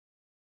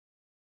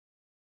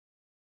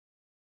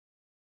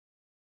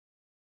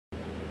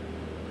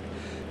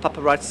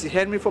Paparazzi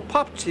Henry for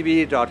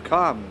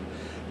PopTV.com.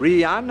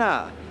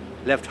 Rihanna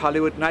left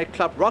Hollywood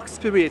nightclub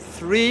Roxbury at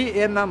 3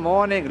 in the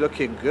morning,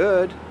 looking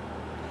good.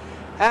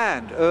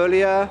 And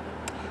earlier,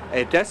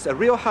 a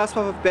Real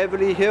Housewife of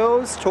Beverly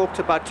Hills talked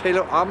about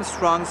Taylor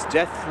Armstrong's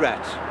death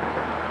threat.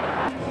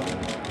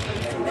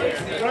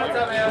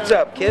 What's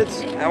up,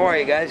 kids? How are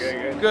you guys?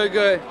 Good,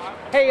 good.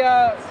 Hey,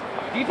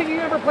 do you think you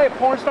ever play a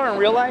porn star in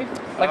real life?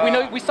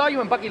 Like we saw you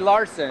in Bucky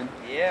Larson.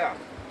 Yeah,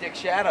 Dick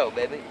Shadow,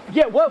 baby.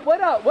 Yeah.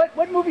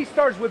 What movie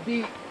stars would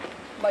be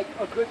like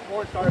a good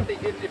porn star if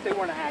they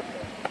weren't an actor?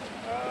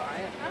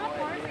 I'm a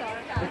porn star.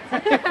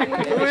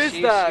 Who is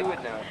that? She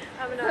would know.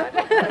 I'm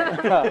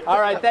not. All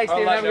right, thanks,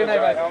 Steve. Have a good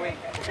night, homie.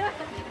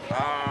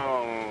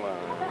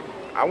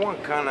 I want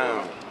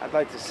I'd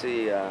like to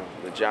see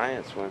the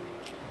Giants win.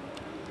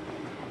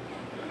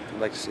 I'd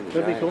like to see the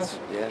That'd Giants. be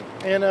cool.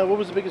 Yeah. And what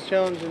was the biggest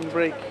challenge in the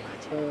break,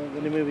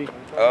 the new movie?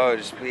 Oh,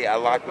 I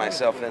locked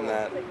myself in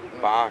that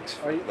box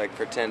for, like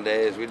for 10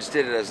 days. We just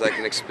did it as like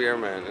an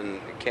experiment, and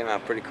it came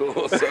out pretty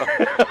cool. So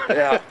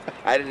yeah,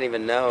 I didn't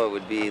even know it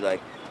would be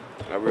like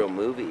a real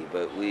movie,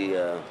 but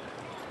it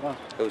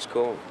was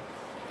cool.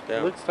 Yeah.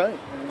 It looks tight.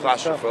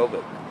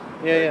 Claustrophobic.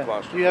 Yeah.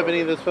 Do you have any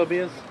of those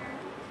phobias?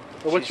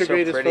 Or what's your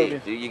greatest phobia?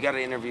 Dude, you got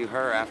to interview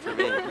her after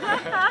me.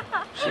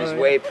 She's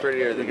way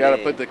prettier than me. You got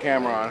to put the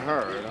camera on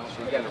her.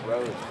 She's got a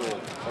rose too.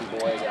 Some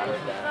boy got her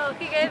that. Oh,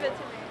 he gave it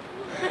to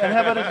me. And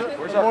how about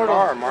Where's our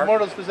car, Mark?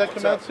 Immortals, does that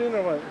come out soon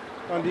or what?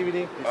 On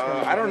DVD?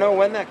 I don't know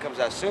when that comes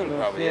out. Soon,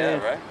 probably. Yeah,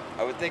 right.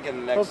 I would think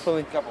in the next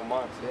couple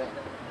months. Yeah.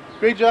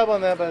 Great job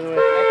on that, by the way.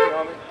 Thank you,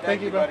 homie.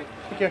 Thank you, buddy.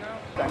 Take care.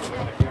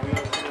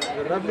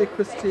 Lovely,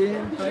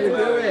 Christine. How are you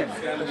doing?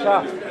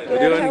 We're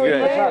doing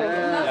good.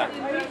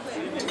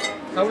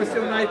 How was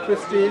your night,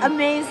 Christine?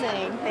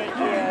 Amazing, thank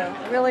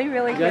you. Really,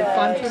 really good. You had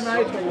fun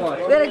tonight or what?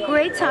 We had a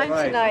great time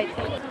tonight.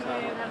 Are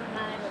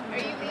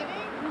you leaving?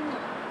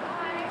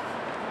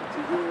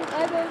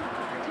 Bye, babe.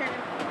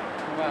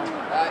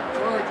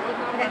 George, what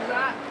number is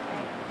that?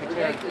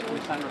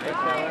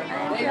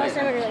 No, it's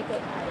never really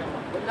quick.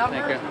 Thank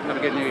you. Have a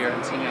good New Year. I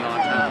haven't seen you in a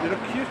long time. You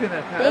look cute in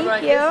that hat.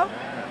 Thank you.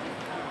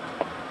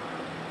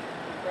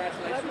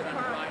 Congratulations on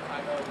your line,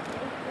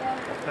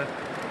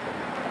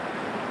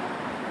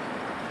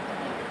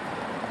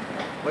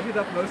 What do you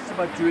love most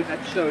about doing that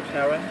show,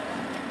 Taryn?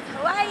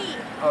 Hawaii.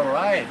 All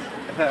right.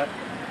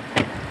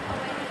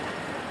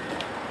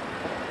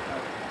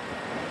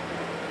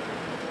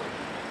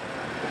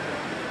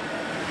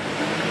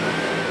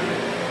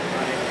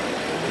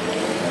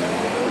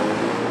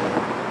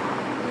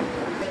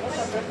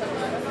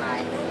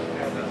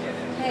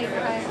 Hey,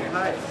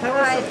 Hi. Tell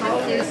us how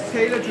is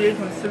Taylor doing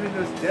considering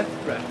those death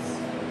threats?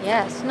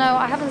 Yes, no,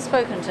 I haven't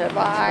spoken to her,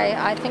 but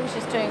I think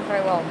she's doing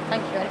very well.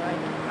 Thank you anyway.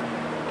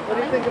 What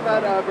do you think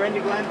about Brandy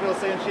Glanville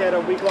saying she had a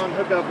week-long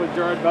hookup with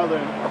Gerard Butler?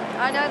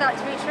 I know that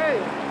to be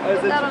true.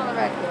 Put that on the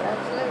record,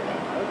 absolutely.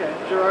 Okay.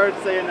 Gerard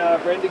saying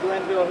Brandy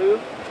Glanville who?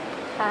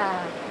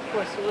 Of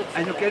course you would.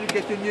 And you're going to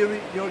get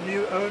your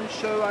new own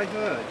show, I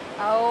heard.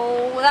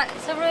 Oh,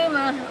 that's a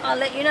rumour. I'll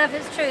let you know if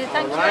it's true.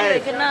 Thank you anyway.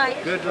 Good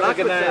night. Good luck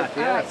with that.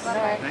 Yes. All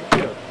right,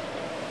 Thank you.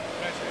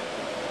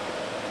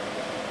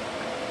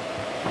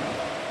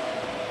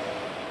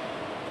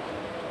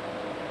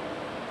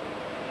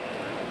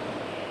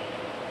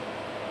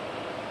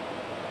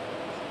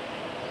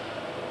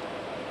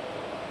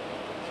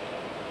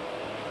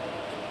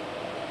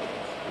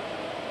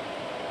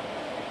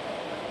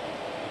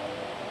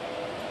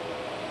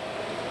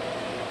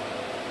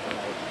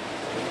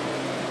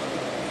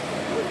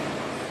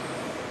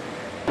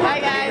 Hi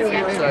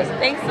guys.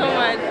 Thanks so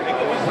much.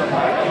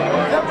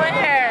 Come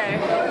here.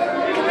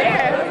 Come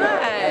here. Who's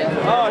that?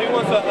 Oh, he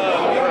wants a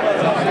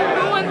hug.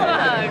 Who wants a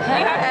hug?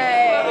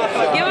 Hey.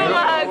 Give him a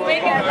hug.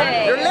 Make his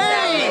day. Your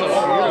legs!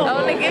 I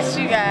want to kiss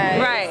you guys.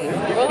 Right.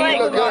 We're like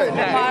look good.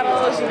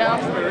 models, you know?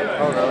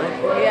 Oh, really?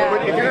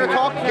 Yeah. If you're gonna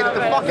talk, get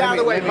the fuck out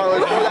of the way,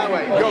 Carlos. Go that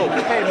way. Go.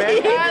 Hey,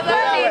 man. I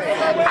love this.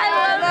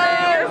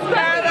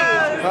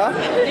 Carlos. Huh?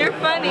 You're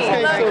funny.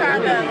 I love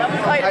Carlos.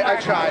 I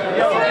tried.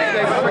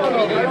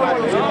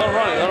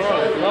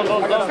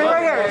 Stay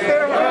right here. Stay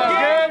right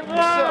here.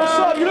 What's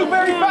up? You look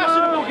very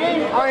fashionable,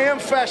 Game. I am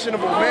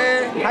fashionable,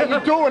 man. How you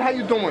doing? How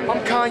you doing?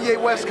 I'm Kanye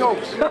West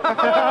Coast. Hey,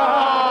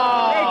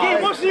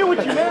 Game, what's new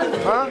with you, man?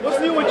 Huh? What's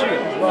new with you?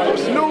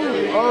 What's new?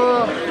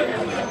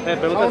 I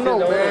don't know,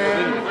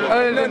 man.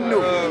 Other than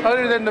new.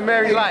 Other than the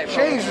married life.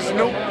 Chains is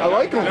new. I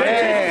like them.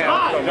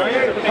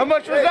 How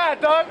much was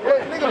that, dog?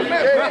 Hey, nigga,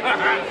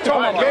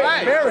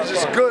 marriage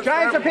is good.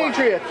 Giants or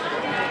Patriots?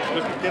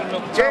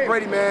 Tom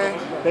Brady, man.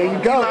 There you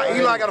go.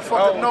 Eli got a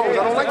fucked up nose.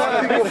 I don't like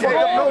people with fucked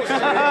up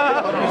noses.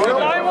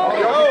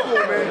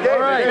 All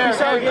right.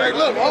 Hey,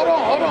 look, hold on.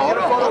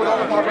 Photo with all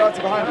the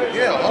paparazzi behind you.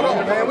 Yeah, hold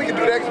on, man. We can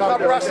do that.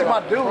 Paparazzi my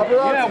dude.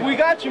 Yeah, we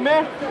got you,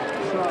 man.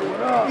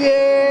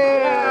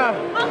 Yeah.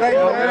 Thank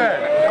you,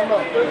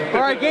 man.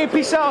 All right, Gabe,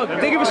 peace out.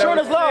 Thank you for showing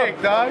us love.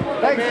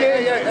 Thanks,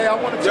 Gabe. Hey, I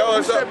want to tell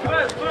you something.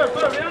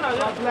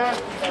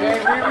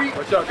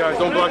 Watch out, guys.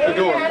 Don't block the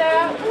door.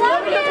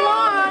 Love you,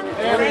 blonde.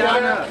 Hey,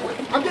 Rihanna.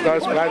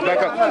 Guys,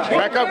 back up.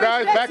 Back up,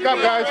 guys. Back up,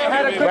 guys.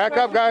 Back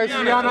up, guys.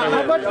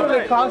 How much will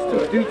it cost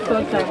to do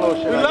suntan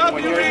lotion? We love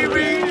you,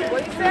 Riri.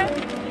 What you say?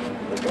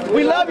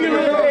 We love you,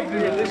 Riri.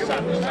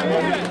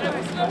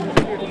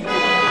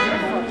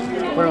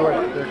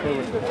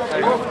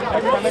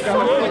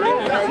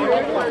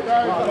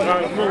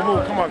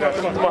 Move. Come on, guys.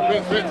 Come on.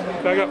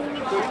 Back up.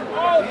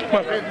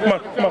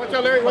 Come on. Watch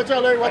out, Larry. Watch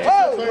out.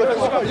 You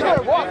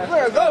gotta walk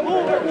clear. Go.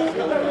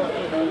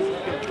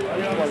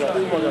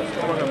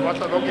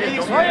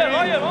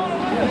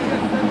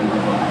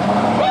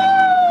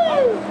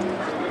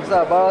 What's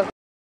up, boss?